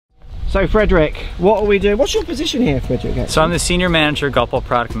So Frederick, what are we doing? What's your position here, Frederick? Actually? So I'm the Senior Manager, Golf Ball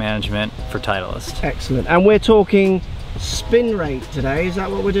Product Management for Titleist. Excellent. And we're talking spin rate today, is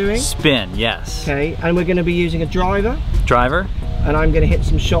that what we're doing? Spin, yes. Okay, and we're going to be using a driver. Driver. And I'm going to hit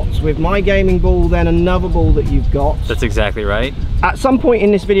some shots with my gaming ball, then another ball that you've got. That's exactly right. At some point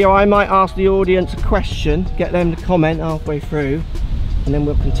in this video, I might ask the audience a question, get them to comment halfway through, and then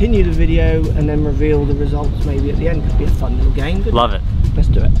we'll continue the video and then reveal the results maybe at the end. Could be a fun little game. Love it. Let's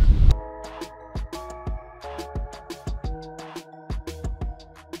do it.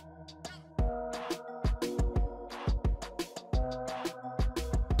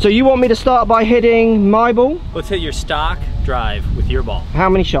 So you want me to start by hitting my ball? Let's hit your stock drive with your ball. How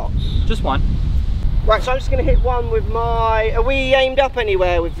many shots? Just one. Right, so I'm just going to hit one with my... Are we aimed up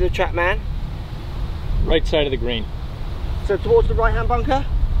anywhere with the TrackMan? Right side of the green. So towards the right hand bunker?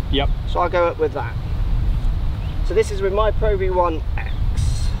 Yep. So I'll go up with that. So this is with my Pro V1 X.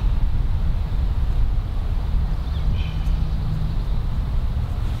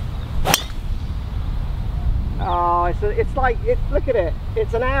 Oh, it's like, look at it.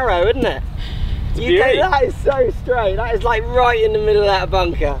 It's an arrow, isn't it? That is so straight. That is like right in the middle of that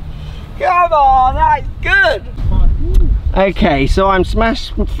bunker. Come on, that's good. Okay, so I'm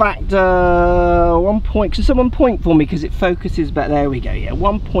smash factor 1 point. Can someone point for me because it focuses better? There we go. Yeah,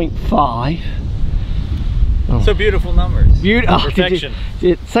 1.5. Oh. So beautiful numbers. Perfection.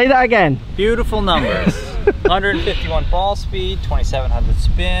 Say that again. Beautiful numbers. 151 ball speed, 2700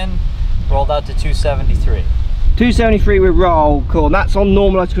 spin, rolled out to 273. 273 with roll, cool. And that's on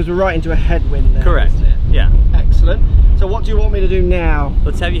normalised because we're right into a headwind there. Correct. Yeah. Excellent. So what do you want me to do now?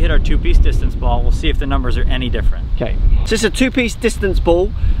 Let's have you hit our two-piece distance ball. We'll see if the numbers are any different. Okay. So this is a two-piece distance ball.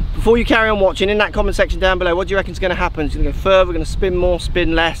 Before you carry on watching, in that comment section down below, what do you reckon is going to happen? It's going to go further, we're going to spin more,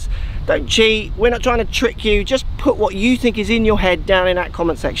 spin less. Don't cheat. We're not trying to trick you. Just put what you think is in your head down in that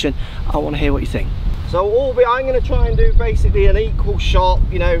comment section. I want to hear what you think. So I'm going to try and do basically an equal shot,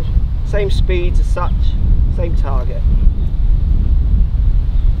 you know, same speeds as such, same target.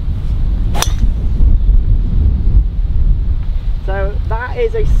 So that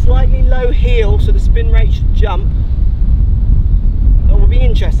is a slightly low heel, so the spin rate should jump. That will be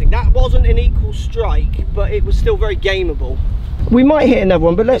interesting. That wasn't an equal strike, but it was still very gameable. We might hit another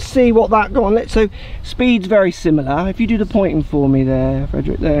one, but let's see what that got on. So speed's very similar. If you do the pointing for me there,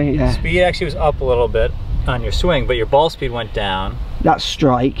 Frederick, there, yeah. Speed actually was up a little bit on your swing, but your ball speed went down. That's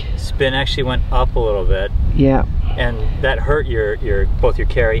strike. Spin actually went up a little bit. Yeah. And that hurt your both your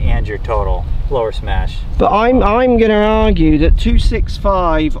carry and your total lower smash. But I'm going to argue that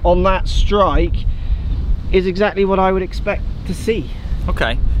 265 on that strike is exactly what I would expect to see.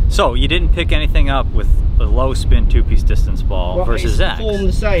 Okay, so you didn't pick anything up with a low spin two-piece distance ball versus X. It's performed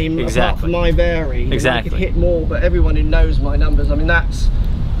the same, exactly. Apart from my vary. Exactly. I could hit more, but everyone who knows my numbers, I mean, that's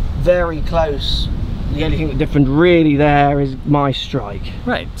very close. The only thing that's different really there is my strike.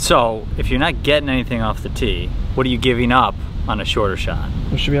 Right, so if you're not getting anything off the tee, what are you giving up on a shorter shot?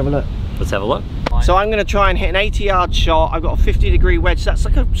 Well, should we have a look? Let's have a look. So I'm going to try and hit an 80-yard shot. I've got a 50-degree wedge. So that's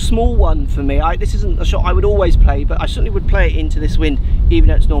like a small one for me. This isn't a shot I would always play, but I certainly would play it into this wind, even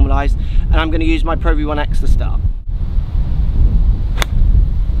though it's normalised. And I'm going to use my Pro V1 X to start.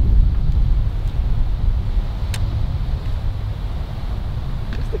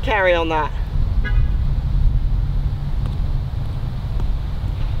 Just the carry on that.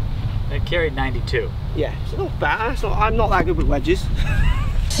 It carried 92. Yeah, it's not bad. I'm not that good with wedges.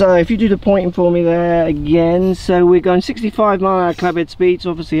 So if you do the pointing for me there again, so we're going 65 mile/hour clubhead speed, so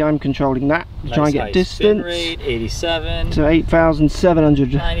obviously I'm controlling that to nice try and get high distance. Spin rate, 87. So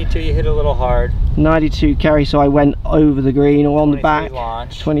 8,700. 92, you hit a little hard. 92 carry, so I went over the green or on the back.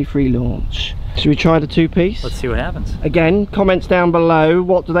 Launch. 23 launch. Should we try the two-piece? Let's see what happens. Again, comments down below.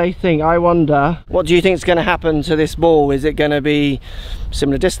 What do they think? I wonder. What do you think is going to happen to this ball? Is it going to be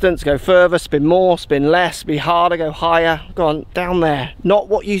similar distance, go further, spin more, spin less, be harder, go higher? Go on, down there. Not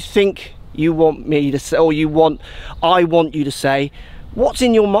what you think you want me to say, or I want you to say. What's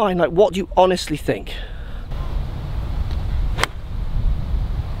in your mind? Like, what do you honestly think?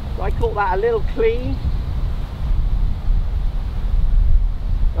 I caught that a little clean.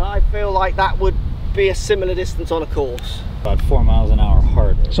 I feel like that would be a similar distance on a course. About 4 miles an hour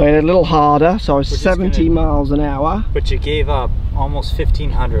harder. So I hit a little harder, so I was 70 miles an hour. But you gave up almost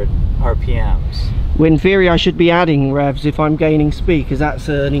 1,500 RPMs. Well, in theory, I should be adding revs if I'm gaining speed, because that's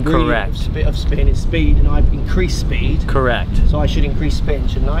an ingredient of spin. It's speed, and I've increased speed. Correct. So I should increase spin,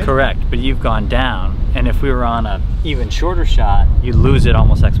 shouldn't I? Correct, but you've gone down, and if we were on a even shorter shot, you'd lose it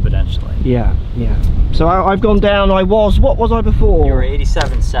almost exponentially. Yeah, yeah. So I've gone down. What was I before? You were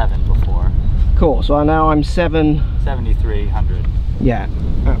 87.7 before. Cool, so now I'm 7,300. Yeah,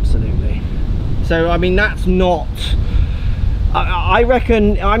 absolutely. So I mean, that's not, I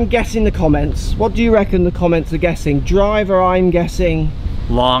reckon, I'm guessing the comments. What do you reckon the comments are guessing? Driver, I'm guessing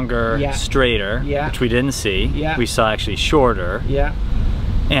longer, straighter, which we didn't see. We saw actually shorter.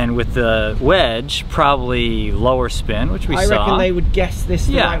 And with the wedge, probably lower spin, which we saw. I reckon they would guess this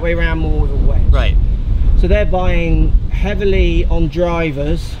the right way around, more with a wedge. Right. So they're buying heavily on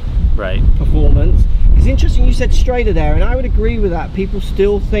drivers performance. It's interesting you said straighter there, and I would agree with that. People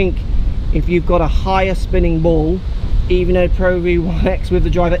still think if you've got a higher spinning ball, even though Pro V1X with the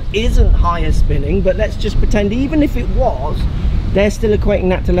driver isn't higher spinning, but let's just pretend even if it was, they're still equating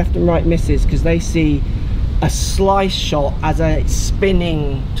that to left and right misses, because they see a slice shot as a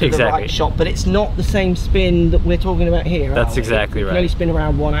spinning to the right shot, but it's not the same spin that we're talking about here. That's exactly right. You can only spin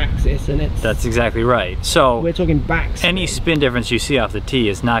around one axis, and it's... That's exactly right. So we're talking back spin. Any spin difference you see off the tee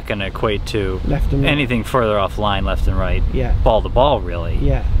is not going to equate to left and right. Anything further off line, left and right, ball to ball, really.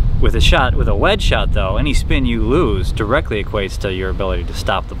 With a wedge shot though, any spin you lose directly equates to your ability to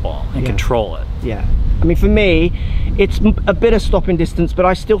stop the ball and control it. I mean, for me, it's a bit of stopping distance, but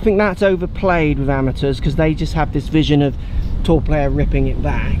I still think that's overplayed with amateurs, because they just have this vision of tour player ripping it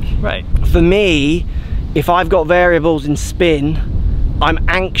back. Right. For me, if I've got variables in spin, I'm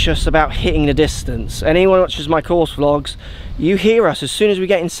anxious about hitting the distance. Anyone who watches my course vlogs, you hear us as soon as we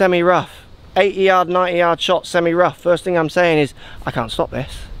get in semi-rough. 80 yard, 90 yard shot, semi-rough. First thing I'm saying is, I can't stop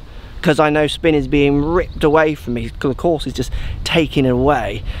this, because I know spin is being ripped away from me, because the course is just taking it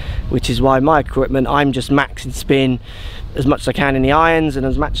away, which is why my equipment, I'm just maxing spin as much as I can in the irons and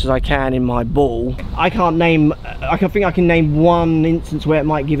as much as I can in my ball. I can't name, I think I can name one instance where it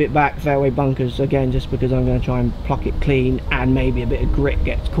might give it back fairway bunkers, again, just because I'm going to try and pluck it clean and maybe a bit of grit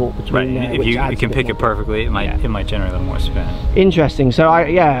gets caught between there. If you can pick it perfectly, it might generate a little more spin. Interesting.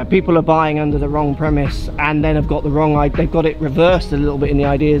 So people are buying under the wrong premise, and then have got the wrong, they've got it reversed a little bit in the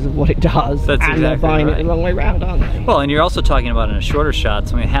ideas of what it does. That's and they're buying it the wrong way around, aren't they? Well, and you're also talking about in a shorter shot,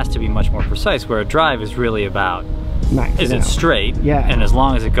 something that has to be much more precise, where a drive is really about is it straight, and as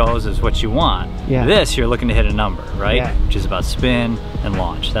long as it goes is what you want. This, you're looking to hit a number, right? Which is about spin and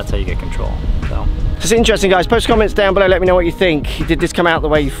launch. That's how you get control. So it's interesting, guys. Post comments down below, let me know what you think. Did this come out the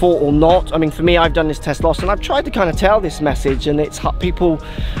way you thought or not? I mean, for me, I've done this test loss, and I've tried to kind of tell this message, and it's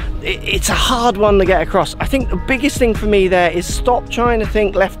it's a hard one to get across. I think the biggest thing for me there is stop trying to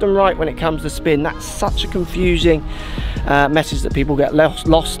think left and right when it comes to spin. That's such a confusing message that people get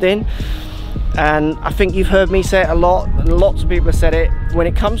lost in. And I think you've heard me say it a lot, and lots of people have said it. When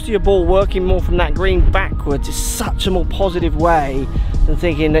it comes to your ball working more from that green backwards, is such a more positive way than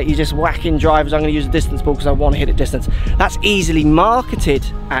thinking that you're just whacking drivers. I'm going to use a distance ball because I want to hit it distance. That's easily marketed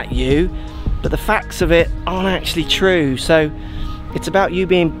at you, but the facts of it aren't actually true. So it's about you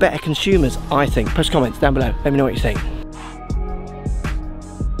being better consumers, I think. Post comments down below, let me know what you think.